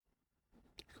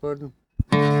Recording.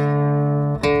 How's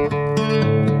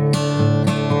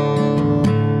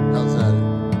that?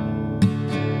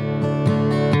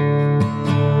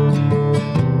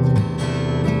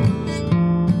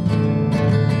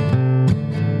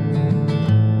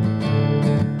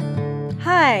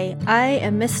 Hi, I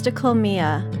am Mystical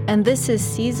Mia, and this is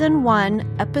Season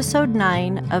 1, Episode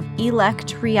 9 of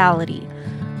Elect Reality,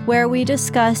 where we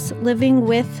discuss living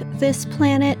with this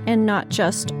planet and not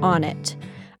just on it.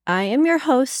 I am your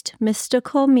host,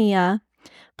 Mystical Mia.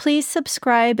 Please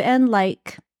subscribe and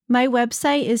like. My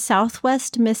website is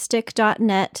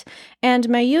southwestmystic.net, and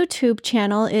my YouTube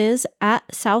channel is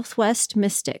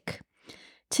 @southwestmystic.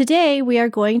 Today, we are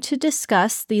going to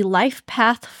discuss the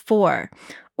lifepath 4,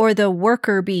 or the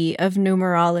worker bee of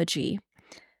numerology.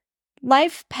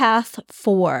 Lifepath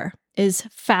 4 is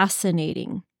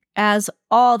fascinating, as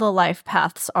all the life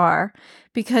paths are,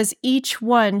 because each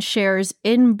one shares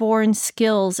inborn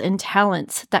skills and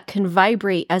talents that can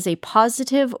vibrate as a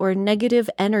positive or negative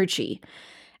energy.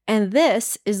 And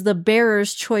this is the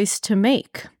bearer's choice to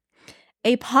make.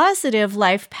 A positive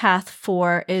life path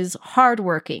 4 is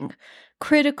hardworking,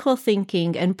 critical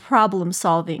thinking, and problem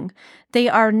solving. They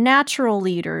are natural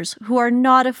leaders who are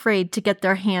not afraid to get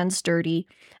their hands dirty,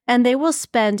 and they will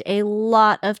spend a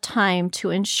lot of time to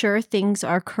ensure things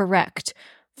are correct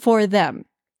for them.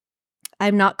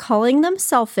 I'm not calling them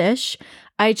selfish.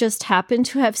 I just happen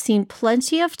to have seen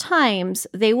plenty of times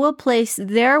they will place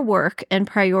their work and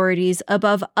priorities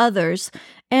above others,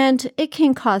 and it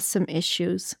can cause some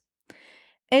issues.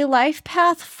 A life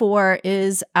path 4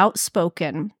 is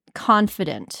outspoken,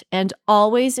 confident, and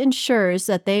always ensures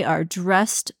that they are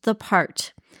dressed the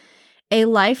part. A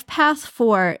life path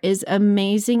 4 is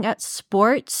amazing at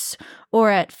sports or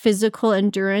at physical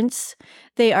endurance.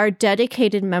 They are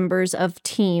dedicated members of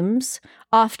teams.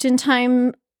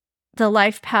 Oftentimes, the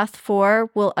life path 4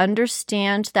 will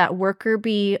understand that worker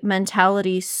bee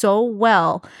mentality so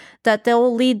well that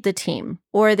they'll lead the team,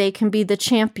 or they can be the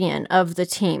champion of the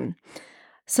team.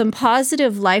 Some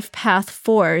positive life path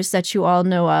 4s that you all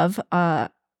know of,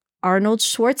 Arnold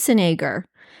Schwarzenegger.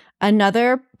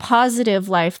 Another positive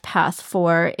life path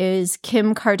 4 is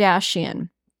Kim Kardashian.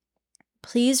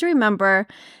 Please remember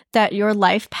that your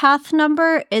life path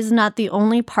number is not the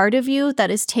only part of you that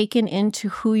is taken into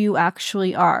who you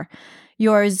actually are.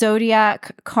 Your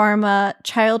zodiac, karma,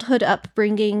 childhood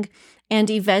upbringing,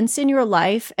 and events in your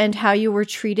life and how you were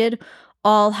treated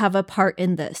all have a part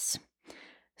in this.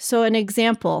 So an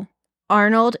example,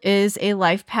 Arnold is a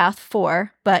life path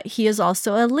 4, but he is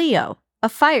also a Leo, a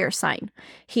fire sign.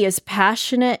 He is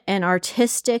passionate and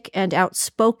artistic and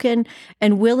outspoken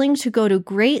and willing to go to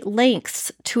great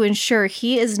lengths to ensure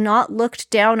he is not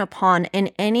looked down upon in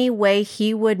any way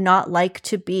he would not like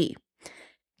to be.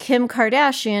 Kim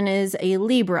Kardashian is a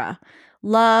Libra.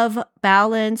 Love,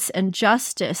 balance, and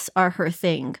justice are her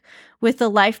thing. With the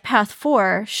life path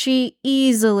 4, she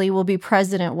easily will be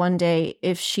president one day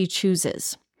if she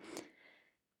chooses.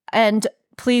 And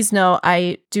please know,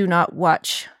 I do not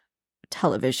watch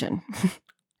television.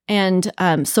 And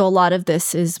so a lot of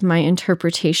this is my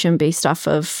interpretation based off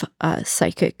of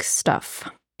psychic stuff.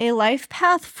 A life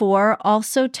path 4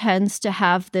 also tends to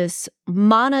have this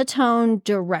monotone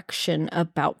direction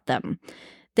about them.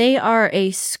 They are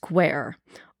a square,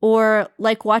 or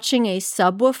like watching a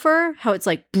subwoofer, how it's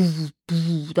like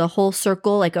the whole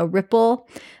circle, like a ripple.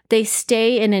 They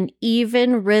stay in an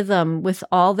even rhythm with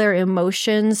all their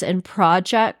emotions and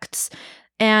projects.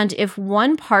 And if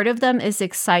one part of them is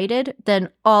excited, then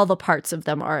all the parts of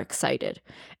them are excited.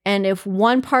 And if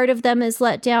one part of them is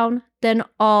let down, then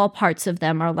all parts of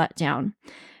them are let down.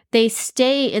 They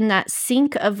stay in that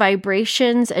sync of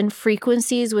vibrations and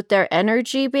frequencies with their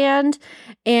energy band.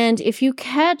 And if you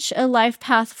catch a life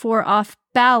path 4 off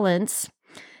balance,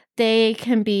 they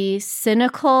can be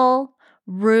cynical,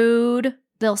 rude,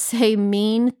 they'll say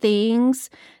mean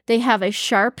things. They have a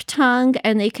sharp tongue,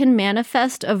 and they can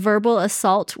manifest a verbal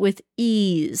assault with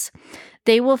ease.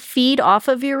 They will feed off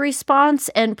of your response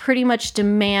and pretty much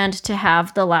demand to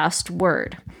have the last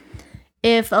word.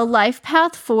 If a life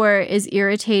path 4 is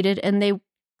irritated and they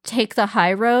take the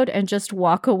high road and just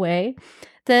walk away,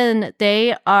 then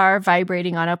they are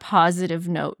vibrating on a positive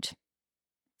note.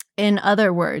 In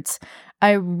other words,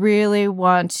 I really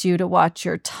want you to watch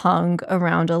your tongue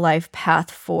around a life path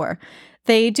 4.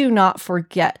 They do not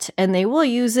forget, and they will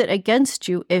use it against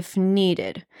you if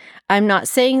needed. I'm not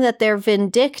saying that they're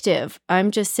vindictive.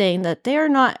 I'm just saying that they are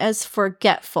not as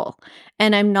forgetful.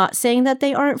 And I'm not saying that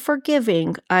they aren't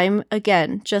forgiving. I'm,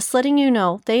 again, just letting you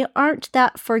know they aren't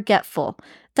that forgetful.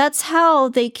 That's how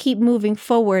they keep moving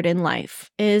forward in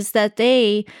life, is that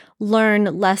they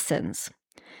learn lessons.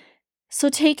 So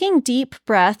taking deep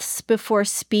breaths before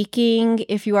speaking,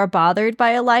 if you are bothered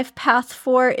by a life path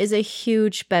 4, is a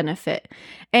huge benefit.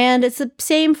 And it's the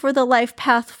same for the life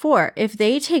path 4. If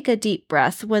they take a deep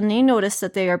breath when they notice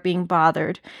that they are being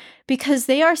bothered, because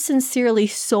they are sincerely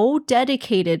so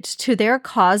dedicated to their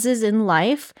causes in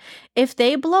life, if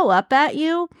they blow up at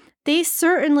you, they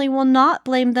certainly will not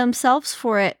blame themselves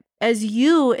for it, as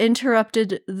you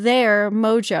interrupted their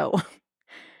mojo.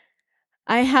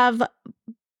 I have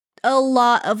a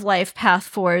lot of life path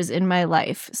 4s in my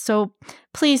life, so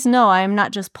please know I am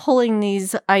not just pulling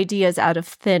these ideas out of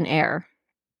thin air.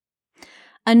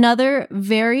 Another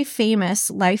very famous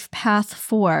life path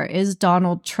 4 is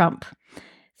Donald Trump.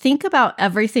 Think about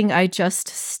everything I just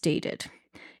stated.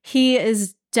 He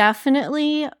is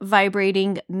definitely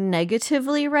vibrating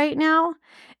negatively right now.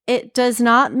 It does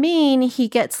not mean he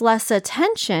gets less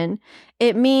attention.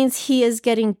 It means he is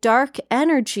getting dark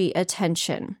energy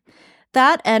attention.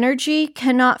 That energy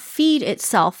cannot feed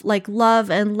itself like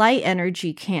love and light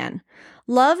energy can.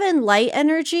 Love and light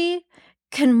energy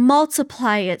can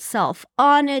multiply itself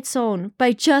on its own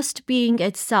by just being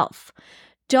itself.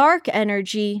 Dark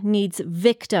energy needs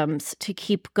victims to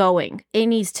keep going. It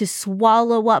needs to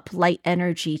swallow up light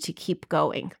energy to keep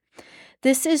going.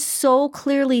 This is so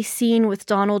clearly seen with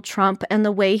Donald Trump and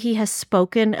the way he has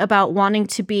spoken about wanting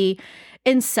to be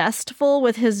incestful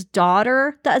with his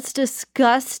daughter. That's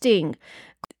disgusting.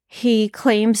 He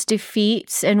claims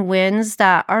defeats and wins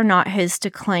that are not his to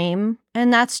claim,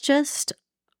 and that's just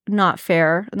not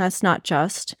fair, and that's not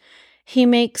just. He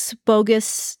makes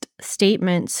bogus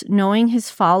statements knowing his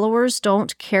followers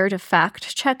don't care to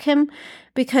fact check him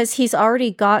because he's already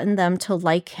gotten them to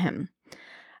like him.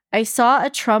 I saw a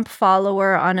Trump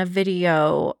follower on a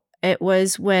video. It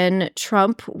was when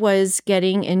Trump was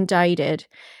getting indicted,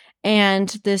 and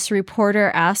this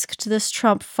reporter asked this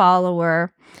Trump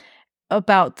follower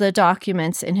about the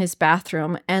documents in his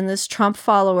bathroom, and this Trump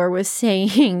follower was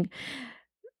saying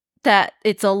that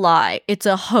it's a lie, it's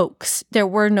a hoax. There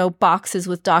were no boxes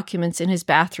with documents in his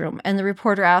bathroom. And the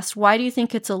reporter asked, "Why do you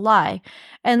think it's a lie?"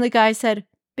 And the guy said,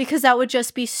 "Because that would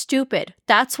just be stupid.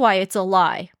 That's why it's a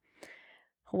lie."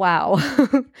 Wow.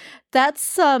 That's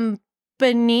some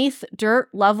beneath dirt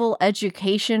level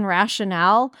education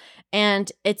rationale.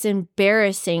 And it's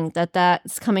embarrassing that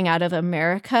that's coming out of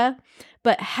America.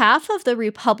 But half of the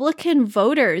Republican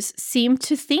voters seem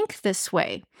to think this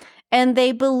way, and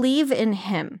they believe in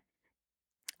him.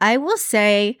 I will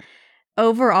say,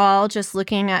 overall, just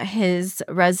looking at his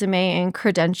resume and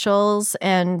credentials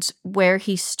and where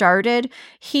he started,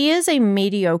 he is a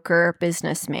mediocre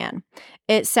businessman.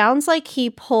 It sounds like he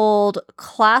pulled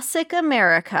classic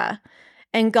America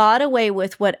and got away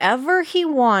with whatever he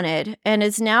wanted and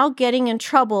is now getting in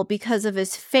trouble because of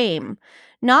his fame,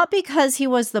 not because he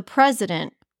was the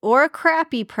president or a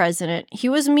crappy president. He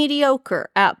was mediocre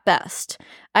at best.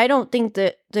 I don't think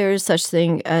that there's such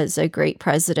thing as a great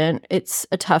president. It's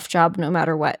a tough job no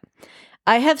matter what.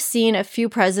 I have seen a few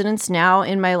presidents now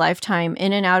in my lifetime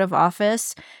in and out of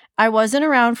office. I wasn't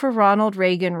around for Ronald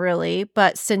Reagan really,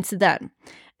 but since then.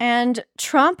 And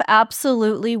Trump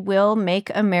absolutely will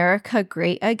make America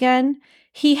great again.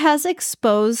 He has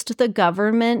exposed the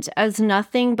government as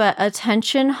nothing but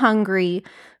attention-hungry,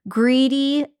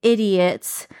 greedy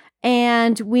idiots,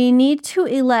 and we need to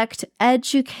elect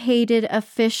educated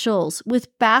officials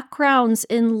with backgrounds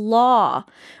in law,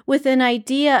 with an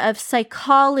idea of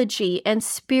psychology and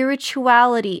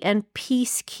spirituality and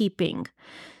peacekeeping.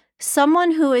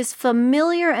 Someone who is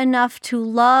familiar enough to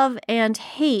love and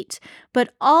hate,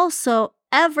 but also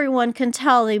everyone can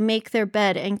tell they make their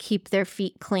bed and keep their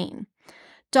feet clean.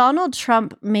 Donald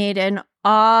Trump made an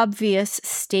obvious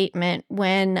statement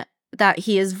that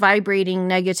he is vibrating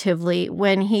negatively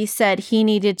when he said he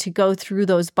needed to go through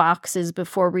those boxes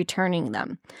before returning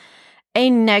them. A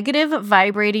negative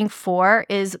vibrating 4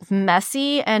 is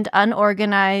messy and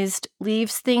unorganized,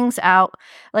 leaves things out,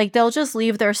 like they'll just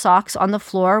leave their socks on the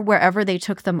floor wherever they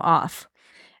took them off.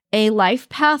 A life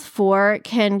path 4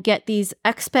 can get these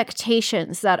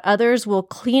expectations that others will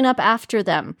clean up after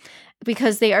them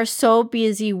because they are so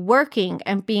busy working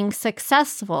and being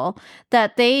successful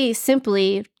that they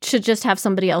simply should just have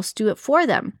somebody else do it for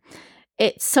them.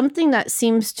 It's something that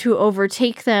seems to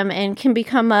overtake them and can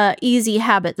become an easy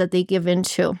habit that they give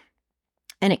into.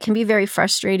 And it can be very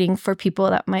frustrating for people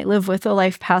that might live with a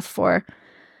life path 4.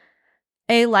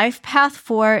 A life path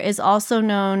 4 is also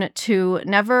known to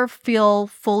never feel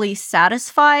fully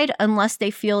satisfied unless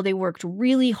they feel they worked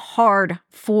really hard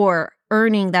for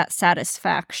earning that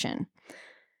satisfaction.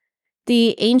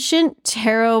 The ancient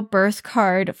tarot birth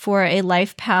card for a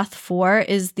life path 4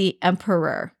 is the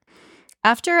Emperor.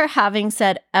 After having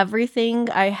said everything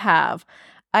I have,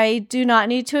 I do not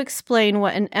need to explain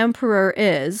what an emperor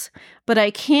is, but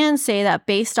I can say that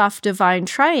based off divine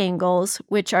triangles,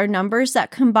 which are numbers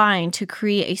that combine to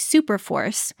create a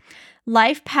superforce,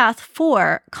 life path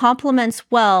 4 complements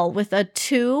well with a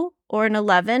 2 or an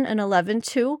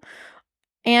 11-2,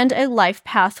 and a life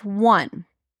path 1.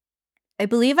 I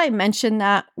believe I mentioned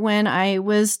that when I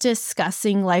was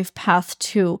discussing life path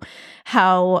 2,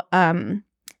 how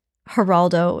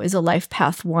Geraldo is a life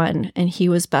path 1, and he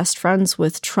was best friends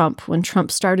with Trump when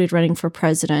Trump started running for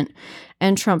president.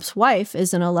 And Trump's wife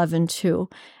is an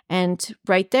 11-2. And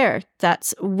right there,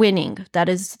 that's winning. That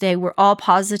is, they were all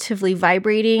positively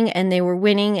vibrating, and they were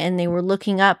winning, and they were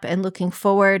looking up and looking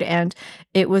forward, and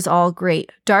it was all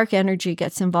great. Dark energy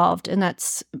gets involved, and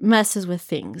that's messes with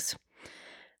things.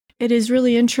 It is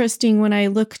really interesting when I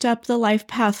looked up the Life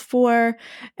Path 4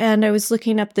 and I was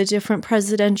looking up the different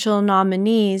presidential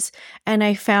nominees, and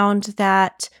I found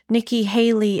that Nikki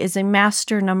Haley is a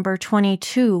master number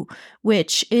 22,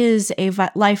 which is a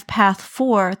Life Path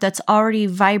 4 that's already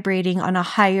vibrating on a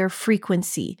higher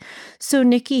frequency. So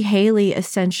Nikki Haley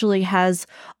essentially has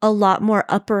a lot more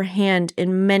upper hand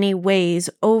in many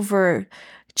ways over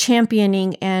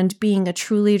championing and being a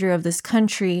true leader of this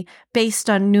country based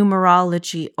on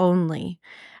numerology only.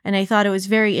 And I thought it was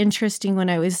very interesting when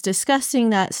I was discussing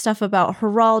that stuff about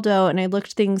Geraldo, and I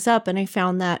looked things up and I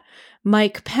found that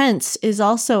Mike Pence is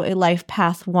also a Life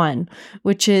Path 1,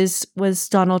 which was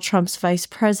Donald Trump's vice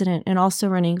president and also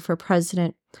running for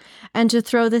president. And to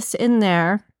throw this in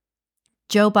there,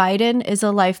 Joe Biden is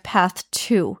a Life Path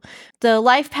 2. The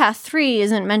Life Path 3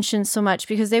 isn't mentioned so much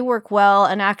because they work well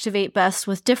and activate best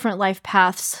with different life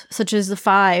paths, such as the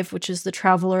 5, which is the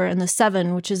Traveler, and the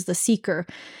 7, which is the Seeker,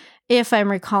 if I'm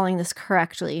recalling this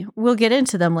correctly. We'll get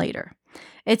into them later.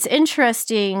 It's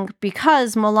interesting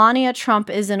because Melania Trump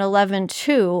is an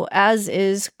 11-2, as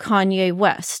is Kanye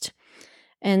West,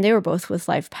 and they were both with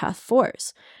Life Path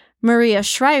 4s. Maria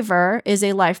Shriver is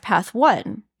a Life Path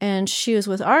 1, and she was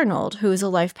with Arnold, who is a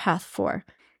Life Path 4.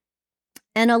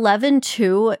 And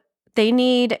 11-2, they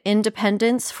need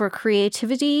independence for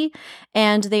creativity,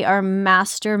 and they are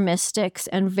master mystics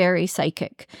and very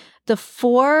psychic. The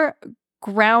 4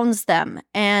 grounds them,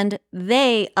 and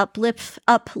they uplift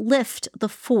the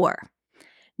 4.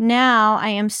 Now, I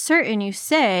am certain you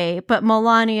say, but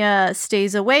Melania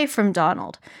stays away from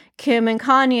Donald. Kim and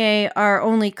Kanye are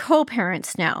only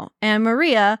co-parents now. And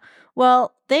Maria,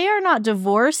 well, they are not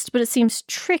divorced, but it seems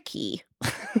tricky.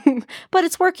 But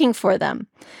it's working for them.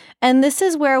 And this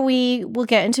is where we will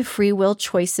get into free will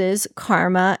choices,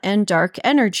 karma, and dark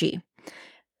energy.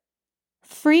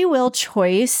 Free will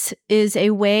choice is a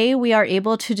way we are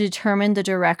able to determine the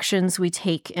directions we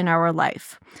take in our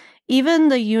life. Even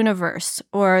the universe,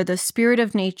 or the spirit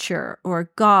of nature,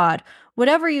 or God,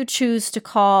 whatever you choose to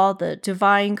call the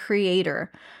divine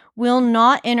creator, will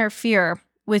not interfere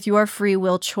with your free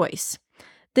will choice.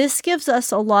 This gives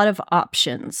us a lot of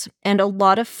options and a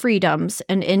lot of freedoms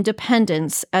and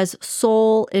independence as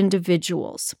sole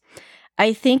individuals.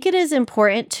 I think it is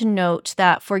important to note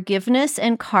that forgiveness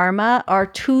and karma are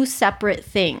 2 separate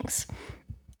things.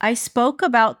 I spoke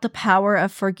about the power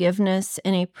of forgiveness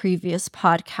in a previous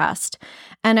podcast,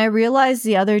 and I realized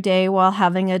the other day while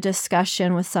having a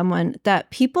discussion with someone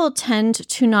that people tend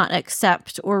to not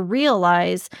accept or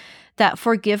realize that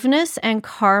forgiveness and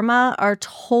karma are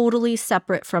totally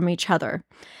separate from each other.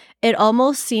 It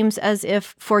almost seems as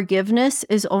if forgiveness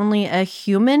is only a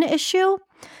human issue.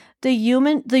 The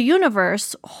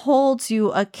universe holds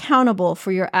you accountable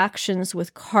for your actions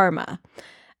with karma,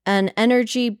 an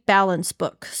energy balance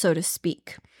book, so to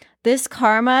speak. This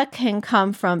karma can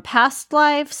come from past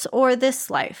lives or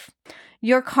this life.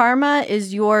 Your karma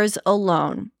is yours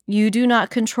alone. You do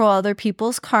not control other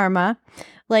people's karma.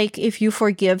 Like if you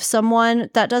forgive someone,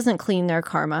 that doesn't clean their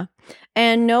karma.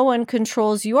 And no one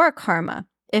controls your karma.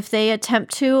 If they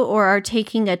attempt to or are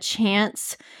taking a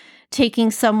chance,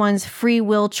 taking someone's free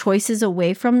will choices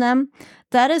away from them,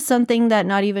 that is something that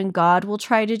not even God will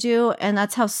try to do. And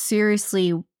that's how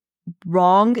seriously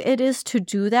wrong it is to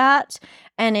do that,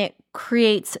 and it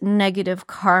creates negative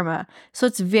karma. So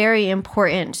it's very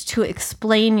important to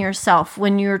explain yourself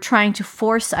when you're trying to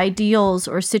force ideals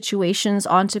or situations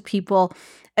onto people,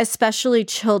 especially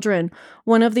children.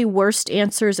 One of the worst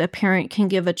answers a parent can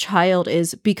give a child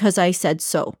is, "because I said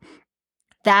so."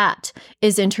 That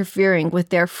is interfering with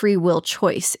their free will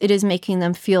choice. It is making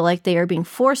them feel like they are being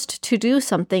forced to do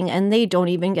something and they don't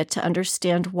even get to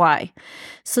understand why.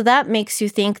 So that makes you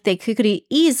think they could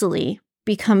easily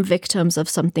become victims of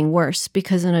something worse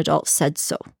because an adult said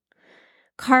so.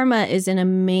 Karma is an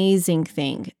amazing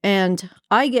thing, and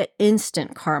I get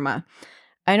instant karma.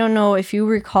 I don't know if you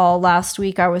recall, last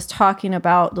week I was talking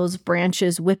about those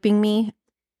branches whipping me.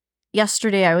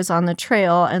 Yesterday I was on the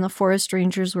trail and the forest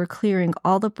rangers were clearing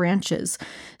all the branches.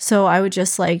 So I would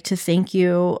just like to thank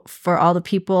you for all the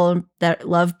people that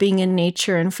love being in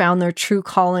nature and found their true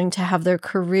calling to have their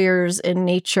careers in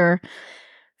nature.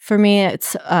 For me,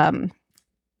 it's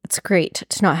great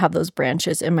to not have those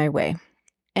branches in my way.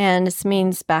 And this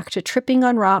means back to tripping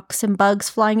on rocks and bugs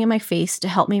flying in my face to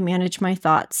help me manage my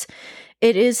thoughts.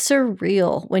 It is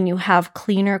surreal when you have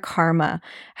cleaner karma,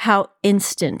 how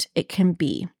instant it can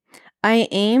be. I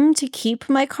aim to keep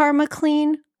my karma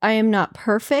clean. I am not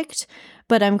perfect,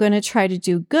 but I'm going to try to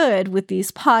do good with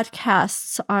these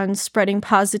podcasts on spreading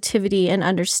positivity and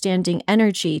understanding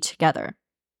energy together.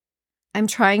 I'm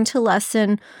trying to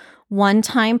lessen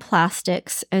one-time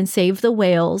plastics and save the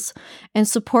whales and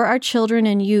support our children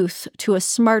and youth to a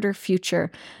smarter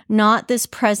future, not this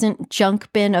present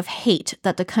junk bin of hate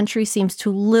that the country seems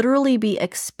to literally be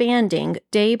expanding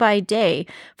day by day,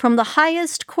 from the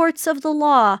highest courts of the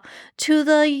law to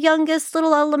the youngest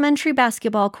little elementary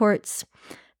basketball courts.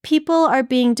 People are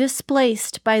being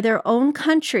displaced by their own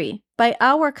country, by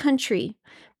our country,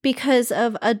 because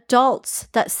of adults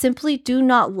that simply do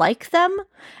not like them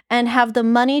and have the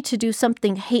money to do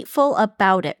something hateful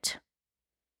about it.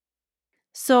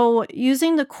 So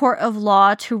using the court of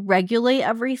law to regulate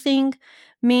everything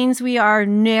means we are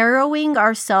narrowing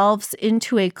ourselves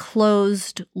into a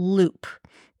closed loop.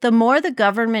 The more the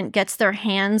government gets their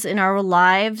hands in our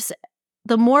lives,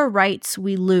 the more rights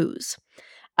we lose.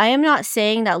 I am not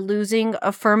saying that losing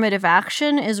affirmative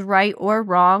action is right or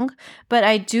wrong, but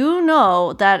I do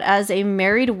know that as a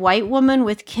married white woman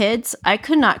with kids, I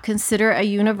could not consider a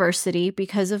university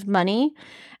because of money,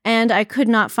 and I could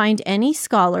not find any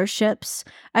scholarships.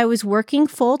 I was working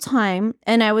full-time,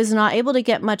 and I was not able to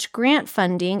get much grant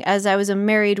funding as I was a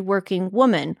married working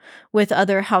woman with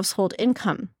other household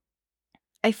income.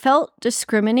 I felt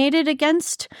discriminated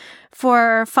against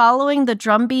for following the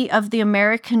drumbeat of the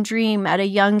American dream at a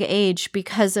young age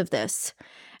because of this.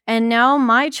 And now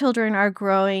my children are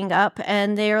growing up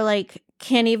and they're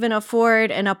can't even afford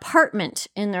an apartment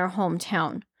in their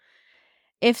hometown.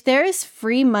 If there is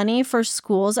free money for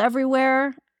schools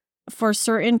everywhere for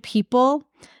certain people,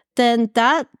 then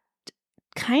that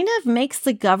kind of makes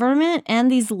the government and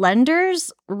these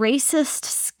lenders racist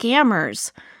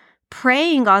scammers,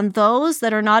 preying on those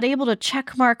that are not able to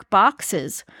checkmark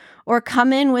boxes or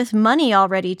come in with money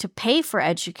already to pay for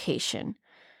education.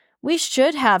 We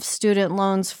should have student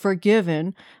loans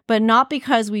forgiven, but not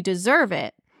because we deserve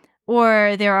it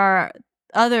or there are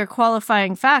other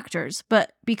qualifying factors,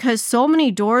 but because so many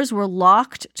doors were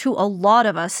locked to a lot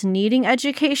of us needing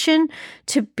education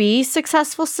to be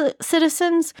successful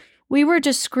citizens. We were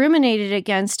discriminated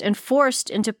against and forced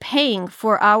into paying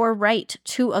for our right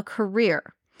to a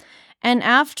career. And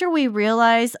after we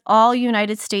realize all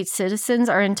United States citizens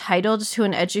are entitled to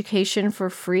an education for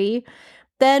free,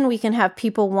 then we can have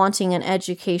people wanting an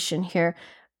education here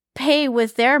pay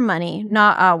with their money,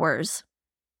 not ours.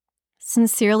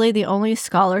 Sincerely, the only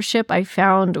scholarship I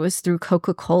found was through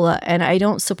Coca-Cola, and I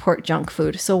don't support junk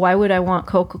food. So why would I want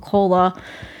Coca-Cola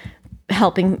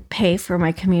helping pay for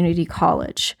my community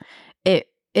college?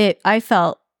 I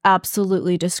felt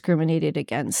absolutely discriminated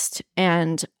against.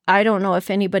 And I don't know if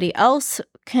anybody else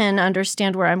can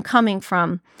understand where I'm coming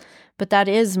from, but that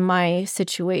is my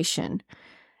situation.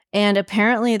 And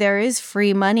apparently there is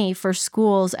free money for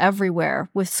schools everywhere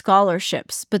with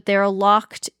scholarships, but they're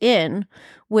locked in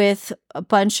with a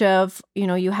bunch of,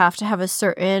 you have to have a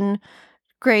certain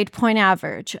grade point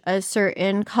average, a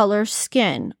certain color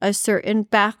skin, a certain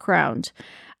background.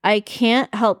 I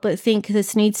can't help but think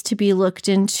this needs to be looked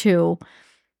into.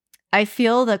 I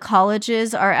feel the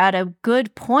colleges are at a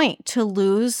good point to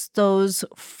lose those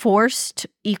forced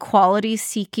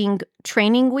equality-seeking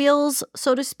training wheels,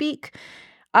 so to speak.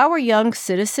 Our young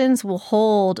citizens will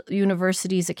hold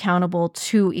universities accountable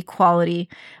to equality,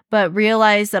 but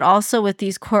realize that also with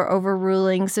these court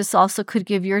overrulings, this also could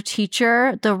give your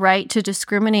teacher the right to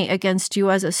discriminate against you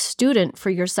as a student for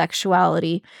your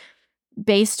sexuality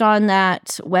based on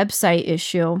that website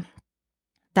issue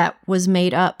that was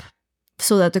made up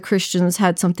so that the Christians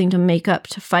had something to make up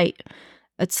to fight.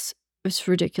 It's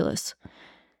ridiculous.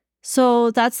 So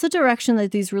that's the direction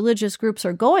that these religious groups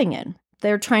are going in.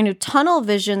 They're trying to tunnel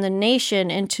vision the nation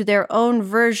into their own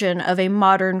version of a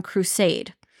modern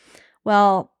crusade.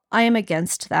 Well, I am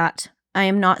against that. I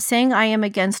am not saying I am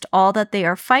against all that they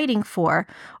are fighting for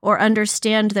or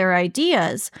understand their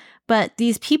ideas, but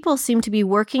these people seem to be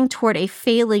working toward a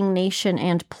failing nation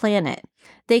and planet.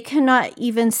 They cannot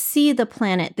even see the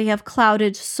planet. They have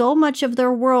clouded so much of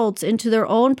their worlds into their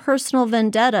own personal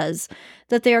vendettas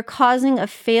that they are causing a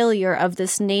failure of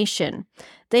this nation.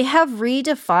 They have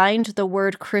redefined the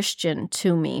word Christian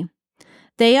to me.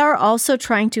 They are also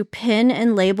trying to pin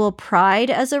and label pride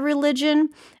as a religion,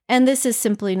 and this is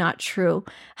simply not true.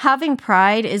 Having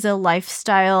pride is a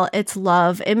lifestyle. It's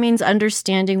love. It means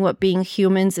understanding what being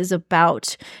humans is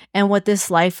about and what this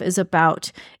life is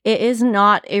about. It is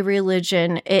not a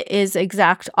religion. It is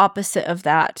exact opposite of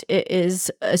that. It is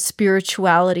a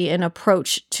spirituality and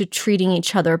approach to treating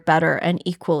each other better and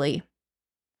equally.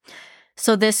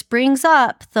 So this brings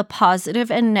up the positive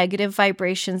and negative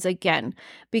vibrations again,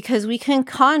 because we can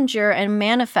conjure and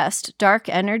manifest dark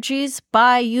energies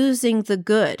by using the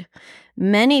good.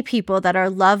 Many people that are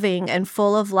loving and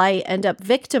full of light end up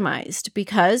victimized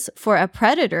because for a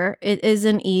predator, it is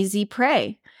an easy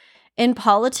prey. In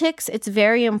politics, it's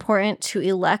very important to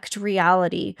elect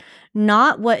reality,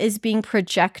 not what is being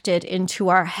projected into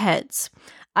our heads.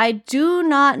 I do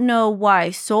not know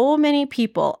why so many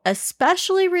people,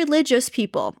 especially religious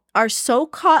people, are so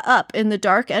caught up in the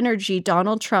dark energy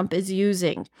Donald Trump is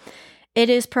using. It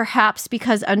is perhaps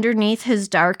because underneath his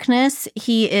darkness,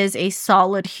 he is a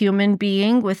solid human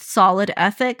being with solid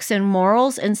ethics and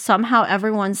morals, and somehow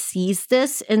everyone sees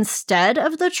this instead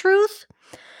of the truth.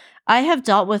 I have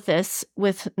dealt with this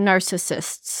with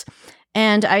narcissists,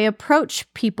 and I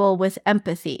approach people with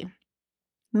empathy.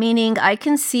 Meaning I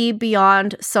can see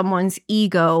beyond someone's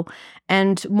ego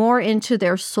and more into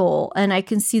their soul, and I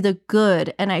can see the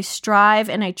good, and I strive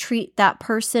and I treat that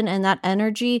person and that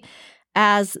energy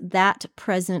as that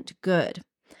present good.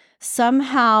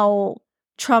 Somehow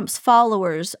Trump's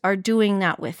followers are doing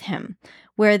that with him,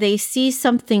 where they see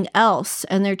something else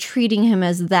and they're treating him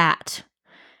as that.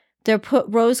 They're put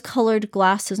rose-colored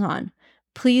glasses on.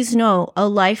 Please know, a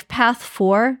lifepath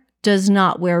 4 does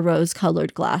not wear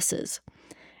rose-colored glasses.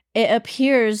 It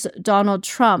appears Donald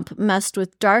Trump messed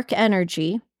with dark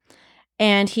energy,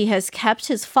 and he has kept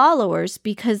his followers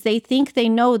because they think they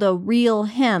know the real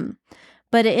him.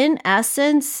 But in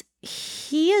essence,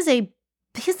 he's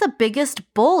the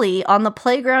biggest bully on the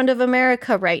playground of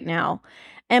America right now.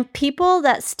 And people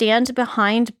that stand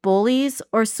behind bullies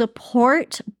or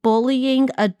support bullying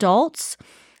adults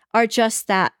are just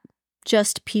that,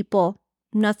 just people,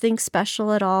 nothing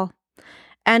special at all.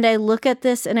 And I look at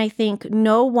this and I think,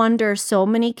 no wonder so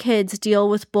many kids deal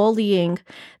with bullying.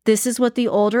 This is what the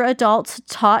older adults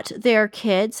taught their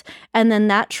kids, and then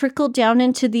that trickled down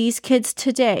into these kids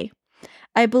today.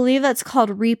 I believe that's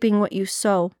called reaping what you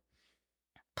sow.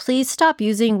 Please stop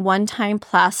using one-time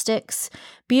plastics.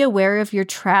 Be aware of your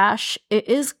trash. It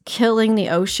is killing the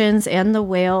oceans and the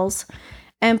whales.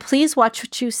 And please watch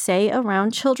what you say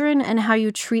around children and how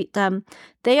you treat them.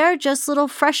 They are just little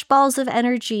fresh balls of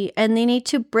energy, and they need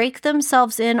to break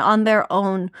themselves in on their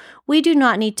own. We do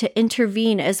not need to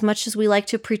intervene as much as we like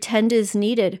to pretend is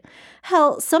needed.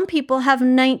 Hell, some people have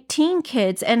 19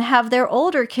 kids and have their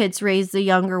older kids raise the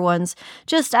younger ones,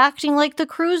 just acting like the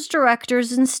cruise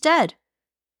directors instead.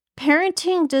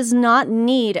 Parenting does not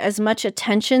need as much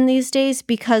attention these days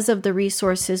because of the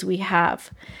resources we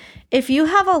have. If you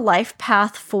have a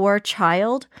lifepath 4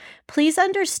 child, please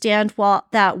understand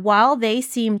that while they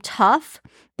seem tough,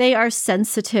 they are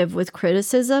sensitive with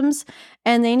criticisms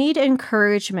and they need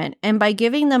encouragement. And by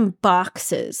giving them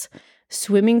boxes,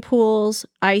 swimming pools,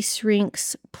 ice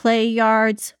rinks, play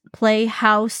yards,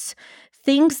 playhouse,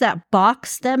 things that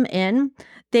box them in,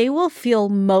 they will feel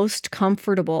most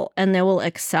comfortable and they will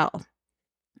excel.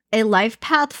 A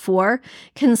lifepath 4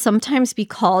 can sometimes be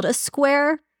called a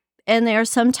square, and they are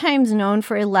sometimes known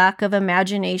for a lack of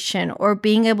imagination or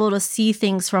being able to see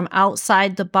things from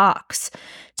outside the box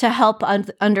to help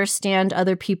understand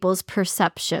other people's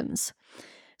perceptions.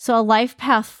 So a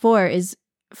lifepath 4 is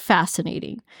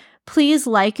fascinating. Please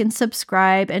like and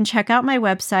subscribe and check out my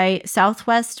website,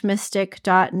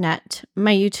 southwestmystic.net,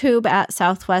 my YouTube at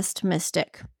Southwest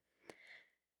Mystic.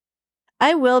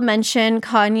 I will mention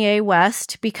Kanye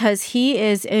West because he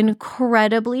is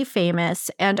incredibly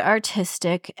famous and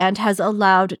artistic and has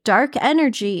allowed dark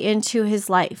energy into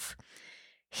his life.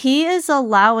 He is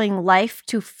allowing life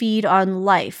to feed on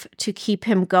life to keep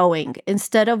him going,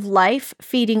 instead of life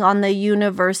feeding on the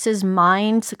universe's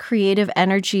minds, creative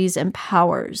energies, and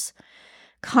powers.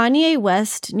 Kanye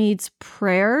West needs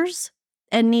prayers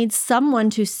and needs someone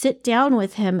to sit down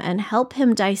with him and help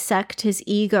him dissect his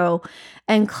ego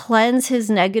and cleanse his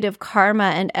negative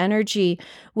karma and energy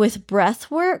with breath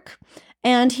work.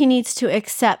 And he needs to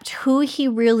accept who he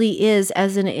really is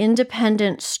as an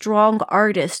independent, strong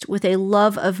artist with a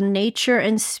love of nature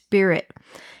and spirit.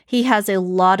 He has a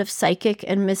lot of psychic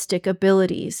and mystic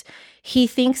abilities. He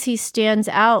thinks he stands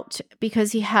out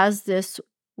because he has this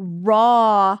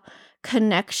raw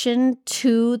connection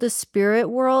to the spirit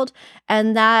world,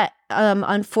 and that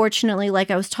unfortunately,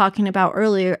 like I was talking about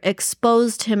earlier,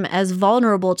 exposed him as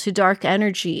vulnerable to dark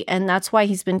energy, and that's why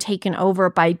he's been taken over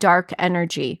by dark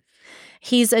energy.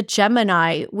 He's a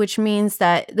Gemini, which means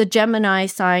that the Gemini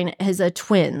sign is a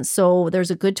twin. So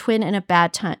there's a good twin and a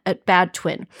bad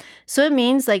twin. So it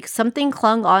means like something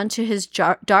clung onto his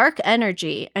dark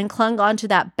energy and clung onto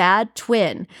that bad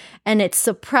twin, and it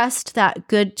suppressed that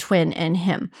good twin in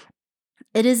him.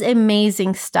 It is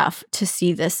amazing stuff to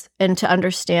see this and to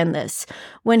understand this.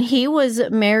 When he was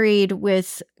married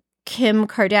with Kim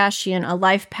Kardashian, a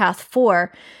lifepath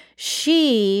 4,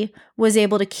 she was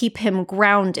able to keep him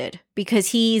grounded because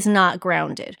he's not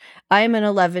grounded. I'm an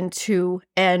 11-2,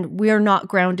 and we're not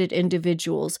grounded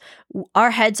individuals.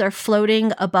 Our heads are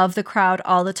floating above the crowd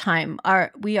all the time.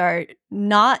 We are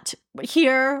not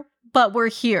here, but we're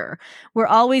here. We're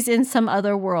always in some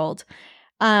other world.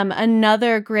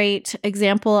 Another great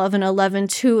example of an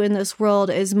 11-2 in this world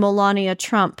is Melania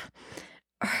Trump.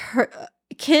 Her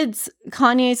kids,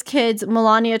 Kanye's kids,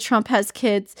 Melania Trump has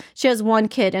kids. She has one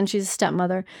kid and she's a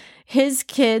stepmother. His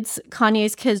kids,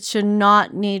 Kanye's kids, should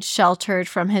not need sheltered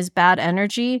from his bad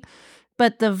energy,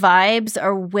 but the vibes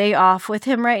are way off with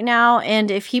him right now.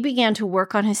 And if he began to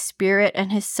work on his spirit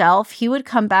and his self, he would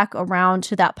come back around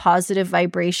to that positive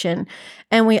vibration.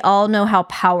 And we all know how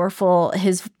powerful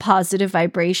his positive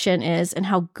vibration is and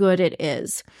how good it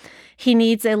is. He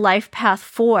needs a life path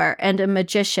 4 and a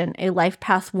magician, a life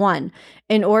path 1,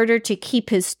 in order to keep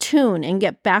his tune and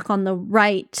get back on the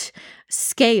right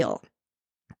scale.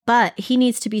 But he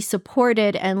needs to be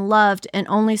supported and loved and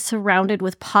only surrounded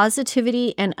with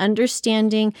positivity and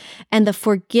understanding and the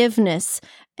forgiveness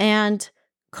and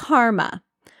karma,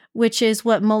 which is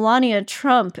what Melania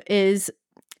Trump is.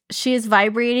 She is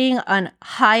vibrating on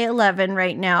high 11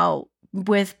 right now,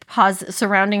 with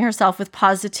surrounding herself with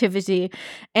positivity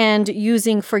and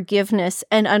using forgiveness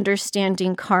and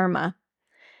understanding karma.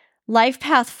 Life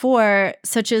path 4,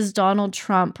 such as Donald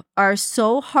Trump, are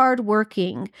so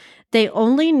hardworking, they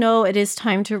only know it is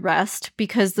time to rest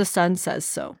because the sun says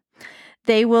so.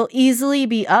 They will easily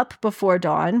be up before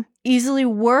dawn, easily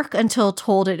work until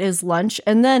told it is lunch,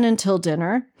 and then until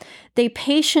dinner. They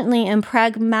patiently and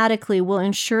pragmatically will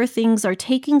ensure things are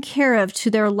taken care of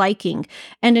to their liking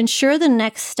and ensure the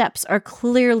next steps are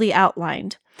clearly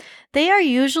outlined. They are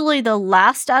usually the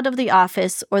last out of the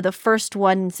office or the first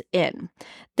ones in.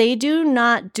 They do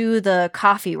not do the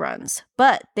coffee runs,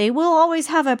 but they will always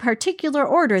have a particular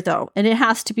order though, and it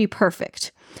has to be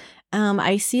perfect.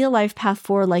 I see a life path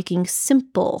 4 liking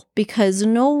simple because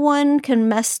no one can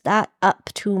mess that up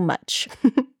too much.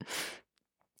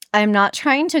 I'm not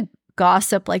trying to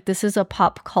gossip like this is a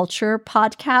pop culture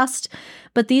podcast,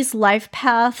 but these life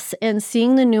paths and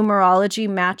seeing the numerology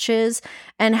matches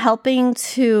and helping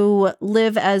to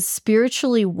live as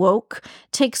spiritually woke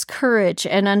takes courage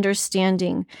and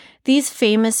understanding. These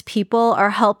famous people are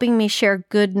helping me share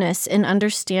goodness and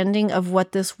understanding of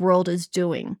what this world is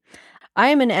doing. I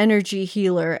am an energy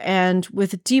healer and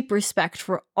with deep respect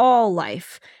for all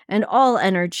life and all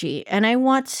energy, and I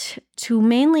want to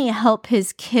mainly help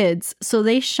his kids so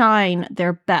they shine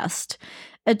their best.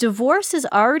 A divorce is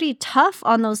already tough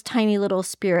on those tiny little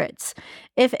spirits.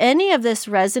 If any of this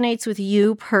resonates with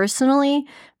you personally,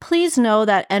 please know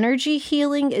that energy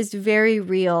healing is very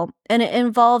real and it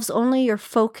involves only your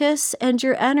focus and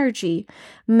your energy.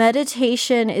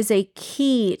 Meditation is a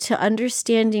key to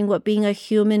understanding what being a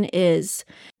human is.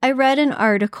 I read an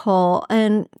article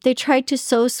and they tried to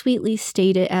so sweetly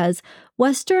state it as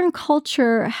Western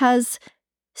culture has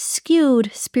skewed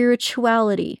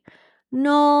spirituality.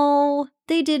 No,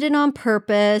 they did it on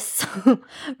purpose.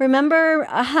 Remember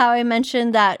how I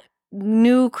mentioned that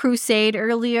new crusade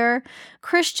earlier?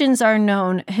 Christians are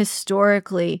known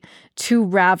historically to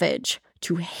ravage,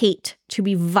 to hate, to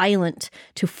be violent,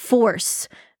 to force,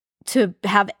 to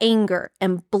have anger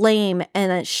and blame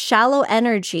and a shallow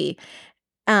energy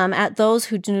at those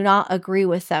who do not agree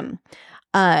with them.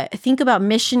 Think about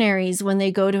missionaries when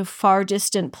they go to far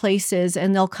distant places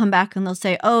and they'll come back and they'll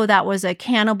say, oh, that was a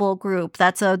cannibal group.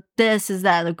 That's the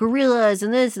guerrillas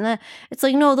and this and that. It's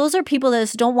like, no, those are people that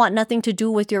just don't want nothing to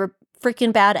do with your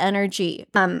freaking bad energy.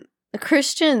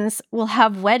 Christians will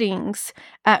have weddings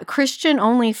at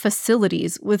Christian-only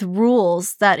facilities with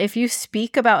rules that if you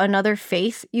speak about another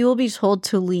faith, you will be told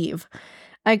to leave.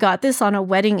 I got this on a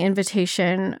wedding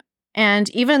invitation. And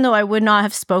even though I would not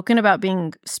have spoken about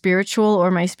being spiritual or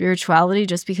my spirituality,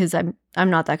 just because I'm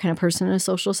not that kind of person in a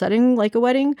social setting like a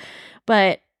wedding,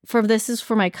 but this is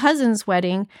for my cousin's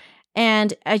wedding,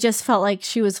 and I just felt like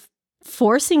she was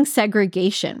forcing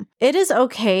segregation. It is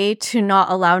okay to not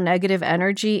allow negative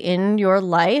energy in your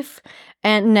life,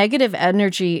 and negative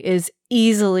energy is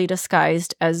easily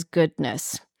disguised as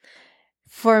goodness.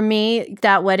 For me,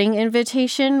 that wedding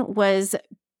invitation was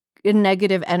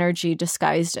negative energy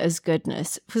disguised as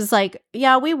goodness. It was like,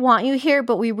 yeah, we want you here,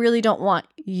 but we really don't want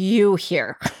you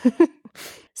here.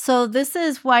 So this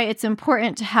is why it's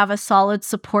important to have a solid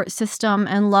support system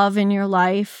and love in your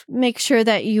life. Make sure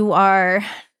that you are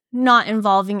not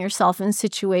involving yourself in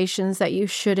situations that you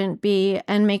shouldn't be,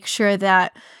 and make sure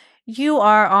that you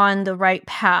are on the right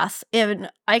path.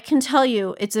 And I can tell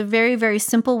you, it's a very, very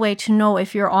simple way to know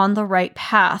if you're on the right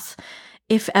path.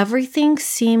 If everything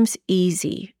seems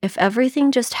easy, if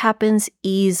everything just happens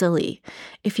easily,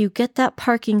 if you get that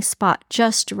parking spot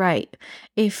just right,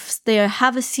 if they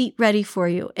have a seat ready for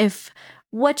you, if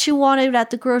what you wanted at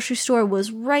the grocery store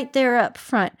was right there up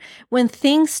front, when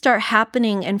things start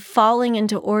happening and falling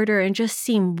into order and just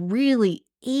seem really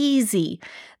easy,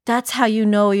 that's how you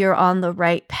know you're on the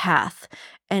right path.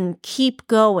 And keep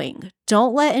going.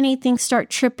 Don't let anything start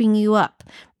tripping you up,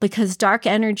 because dark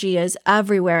energy is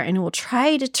everywhere and will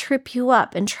try to trip you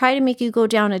up and try to make you go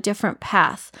down a different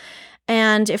path.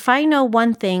 And if I know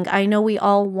one thing, I know we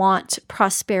all want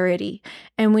prosperity.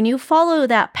 And when you follow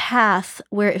that path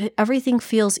where everything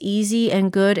feels easy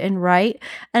and good and right,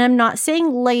 and I'm not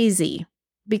saying lazy,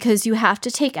 because you have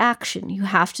to take action. You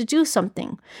have to do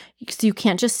something. You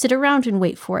can't just sit around and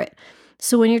wait for it.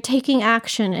 So when you're taking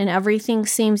action and everything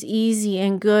seems easy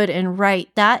and good and right,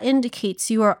 that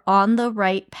indicates you are on the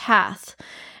right path.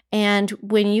 And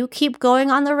when you keep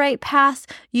going on the right path,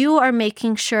 you are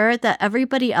making sure that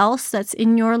everybody else that's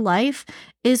in your life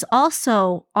is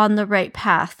also on the right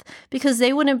path, because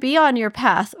they wouldn't be on your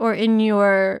path or in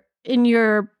your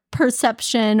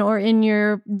perception or in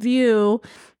your view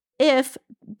if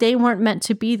they weren't meant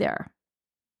to be there.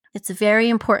 It's very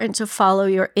important to follow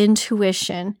your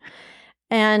intuition.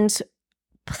 And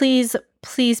please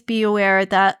be aware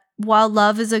that while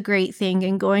love is a great thing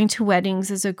and going to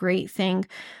weddings is a great thing,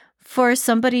 for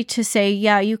somebody to say,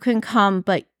 yeah, you can come,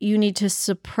 but you need to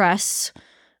suppress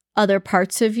other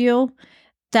parts of you,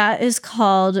 that is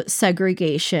called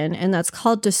segregation, and that's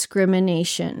called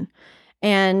discrimination.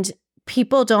 And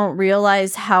people don't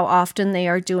realize how often they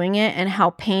are doing it and how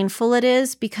painful it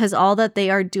is, because all that they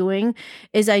are doing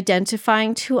is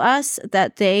identifying to us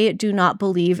that they do not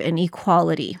believe in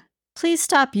equality. Please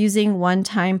stop using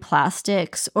one-time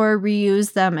plastics or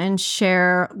reuse them and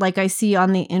share like I see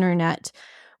on the internet.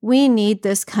 We need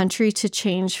this country to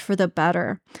change for the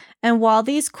better. And while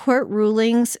these court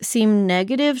rulings seem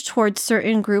negative towards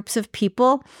certain groups of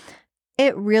people,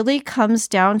 it really comes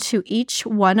down to each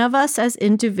one of us as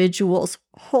individuals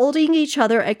holding each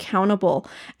other accountable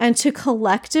and to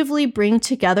collectively bring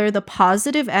together the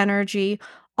positive energy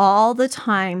all the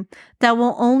time that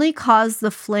will only cause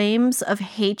the flames of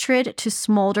hatred to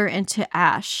smolder into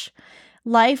ash.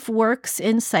 Life works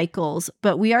in cycles,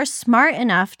 but we are smart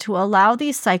enough to allow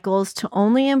these cycles to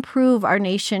only improve our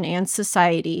nation and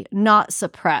society, not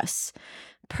suppress.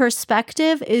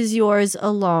 Perspective is yours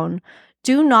alone.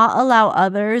 Do not allow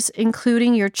others,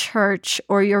 including your church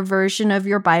or your version of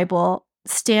your Bible,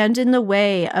 stand in the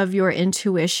way of your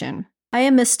intuition. I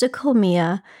am Mystical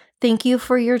Mia. Thank you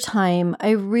for your time.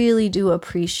 I really do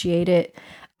appreciate it.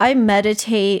 I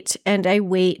meditate and I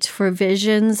wait for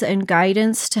visions and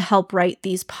guidance to help write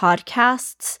these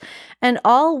podcasts. And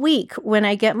all week, when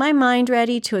I get my mind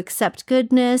ready to accept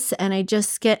goodness and I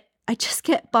just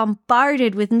get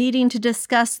bombarded with needing to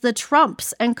discuss the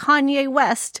Trumps and Kanye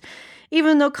West.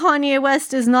 Even though Kanye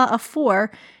West is not a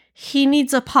 4, he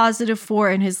needs a positive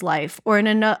 4 in his life, or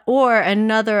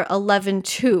another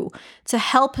 11-2 to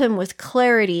help him with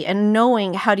clarity and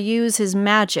knowing how to use his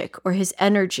magic or his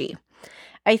energy.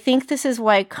 I think this is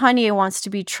why Kanye wants to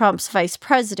be Trump's vice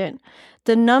president.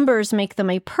 The numbers make them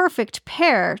a perfect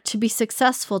pair to be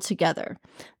successful together,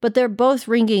 but they're both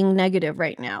ringing negative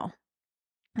right now.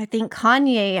 I think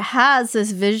Kanye has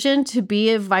this vision to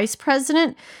be a vice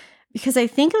president because I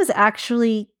think it was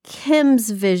actually Kim's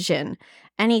vision,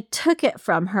 and he took it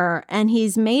from her and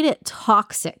he's made it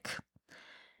toxic.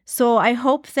 So I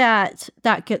hope that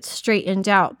gets straightened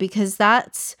out, because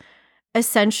that's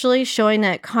essentially showing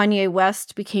that Kanye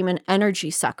West became an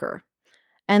energy sucker.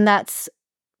 And that's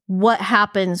what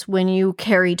happens when you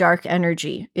carry dark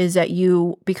energy, is that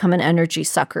you become an energy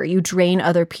sucker. You drain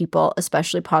other people,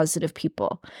 especially positive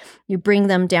people. You bring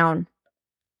them down.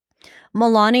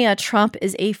 Melania Trump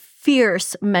is a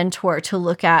fierce mentor to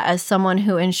look at as someone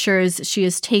who ensures she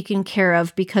is taken care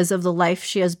of because of the life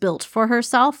she has built for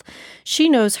herself. She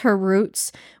knows her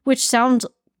roots, which sound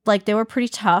like they were pretty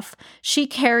tough. She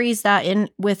carries that in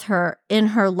with her in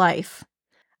her life.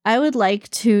 I would like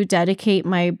to dedicate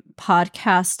my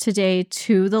podcast today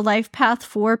to the life path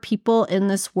for people in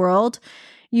this world.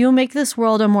 You make this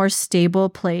world a more stable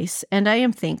place, and I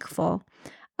am thankful.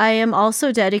 I am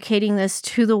also dedicating this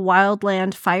to the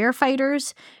wildland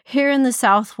firefighters. Here in the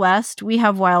Southwest, we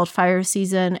have wildfire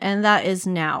season, and that is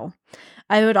now.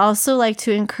 I would also like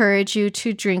to encourage you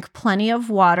to drink plenty of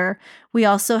water. We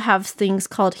also have things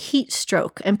called heat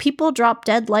stroke, and people drop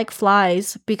dead like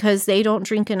flies because they don't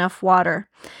drink enough water.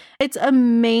 It's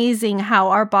amazing how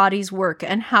our bodies work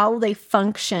and how they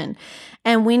function,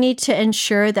 and we need to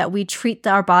ensure that we treat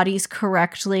our bodies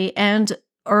correctly and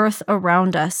earth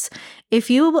around us. If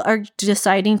you are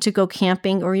deciding to go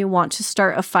camping or you want to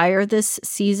start a fire this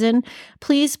season,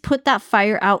 please put that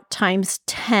fire out times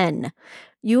 10.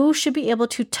 You should be able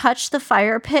to touch the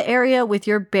fire pit area with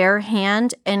your bare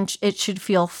hand and it should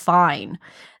feel fine.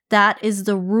 That is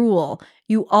the rule.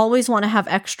 You always want to have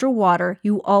extra water.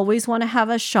 You always want to have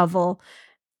a shovel.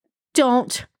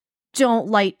 Don't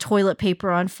light toilet paper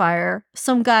on fire.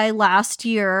 Some guy last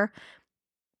year,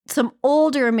 some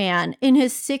older man in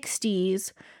his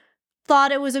 60s,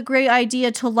 thought it was a great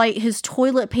idea to light his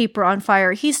toilet paper on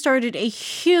fire. He started a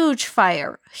huge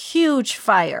fire.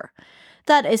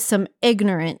 That is some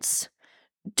ignorance.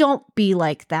 Don't be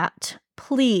like that,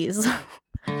 please.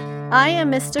 I am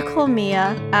Mystical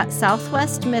Mia at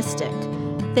Southwest Mystic.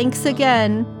 Thanks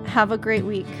again. Have a great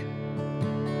week.